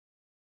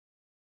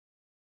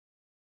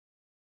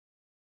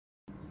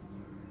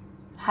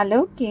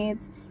Hello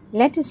kids,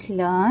 let us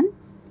learn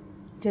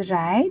to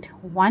write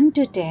 1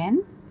 to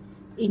 10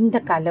 in the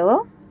color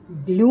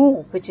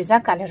blue, which is our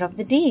color of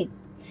the day.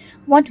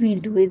 What we'll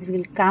do is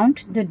we'll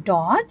count the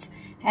dots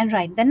and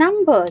write the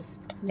numbers.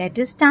 Let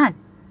us start.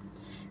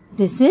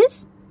 This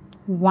is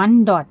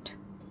 1 dot.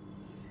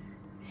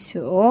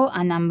 So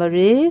our number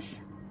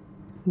is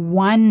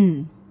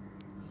 1.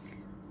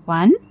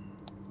 1,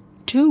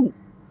 2.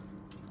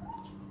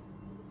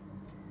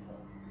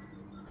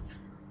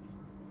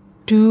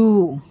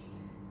 2.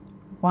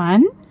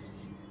 1,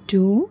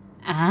 2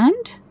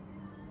 and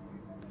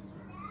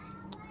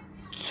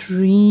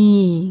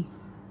 3.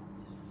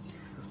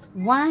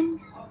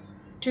 1,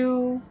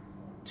 2,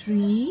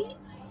 3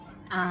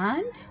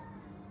 and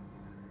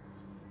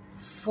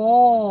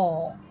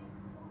 4.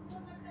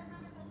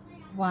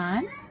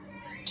 1,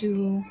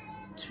 2,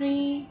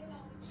 3,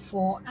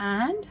 4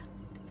 and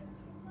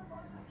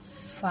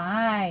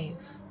 5.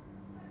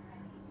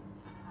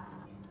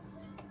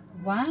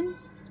 1,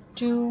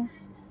 2,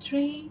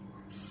 3,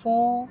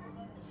 4,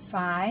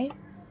 5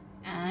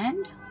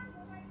 and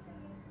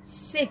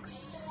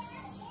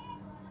 6.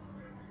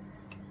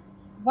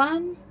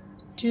 1,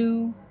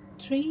 2,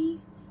 3,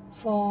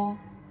 4,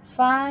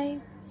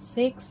 5,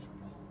 6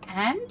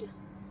 and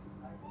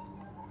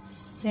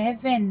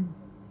 7.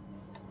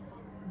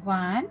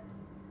 1,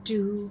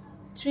 2,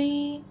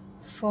 3,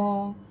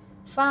 4,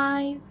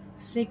 5,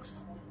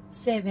 6,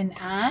 7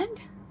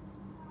 and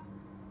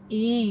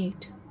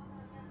 8.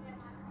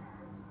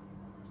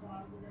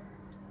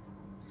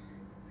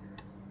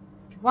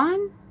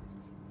 1,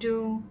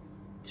 2,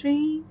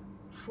 3,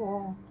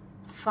 4,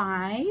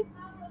 5,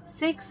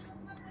 6,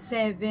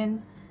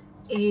 7,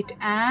 8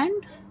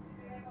 and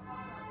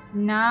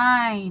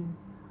 9.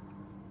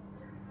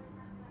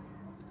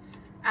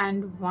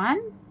 And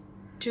 1,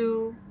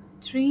 2,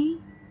 3,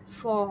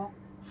 4,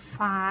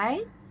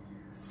 5,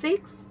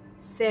 6,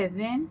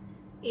 7,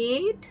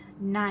 8,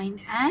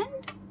 9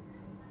 and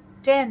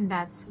 10.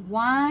 That's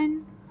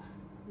 1,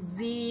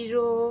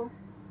 0,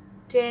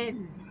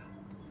 10.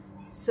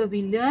 So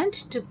we learned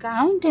to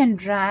count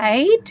and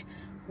write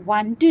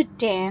 1 to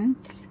 10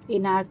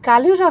 in our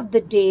color of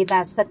the day.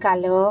 That's the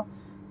color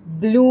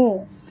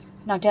blue.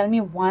 Now tell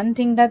me one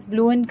thing that's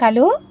blue in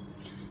color.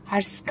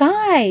 Our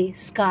sky.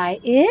 Sky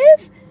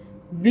is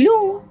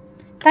blue.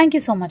 Thank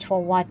you so much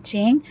for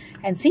watching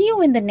and see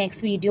you in the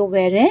next video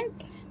wherein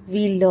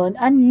we learn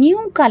a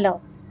new color.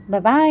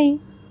 Bye-bye.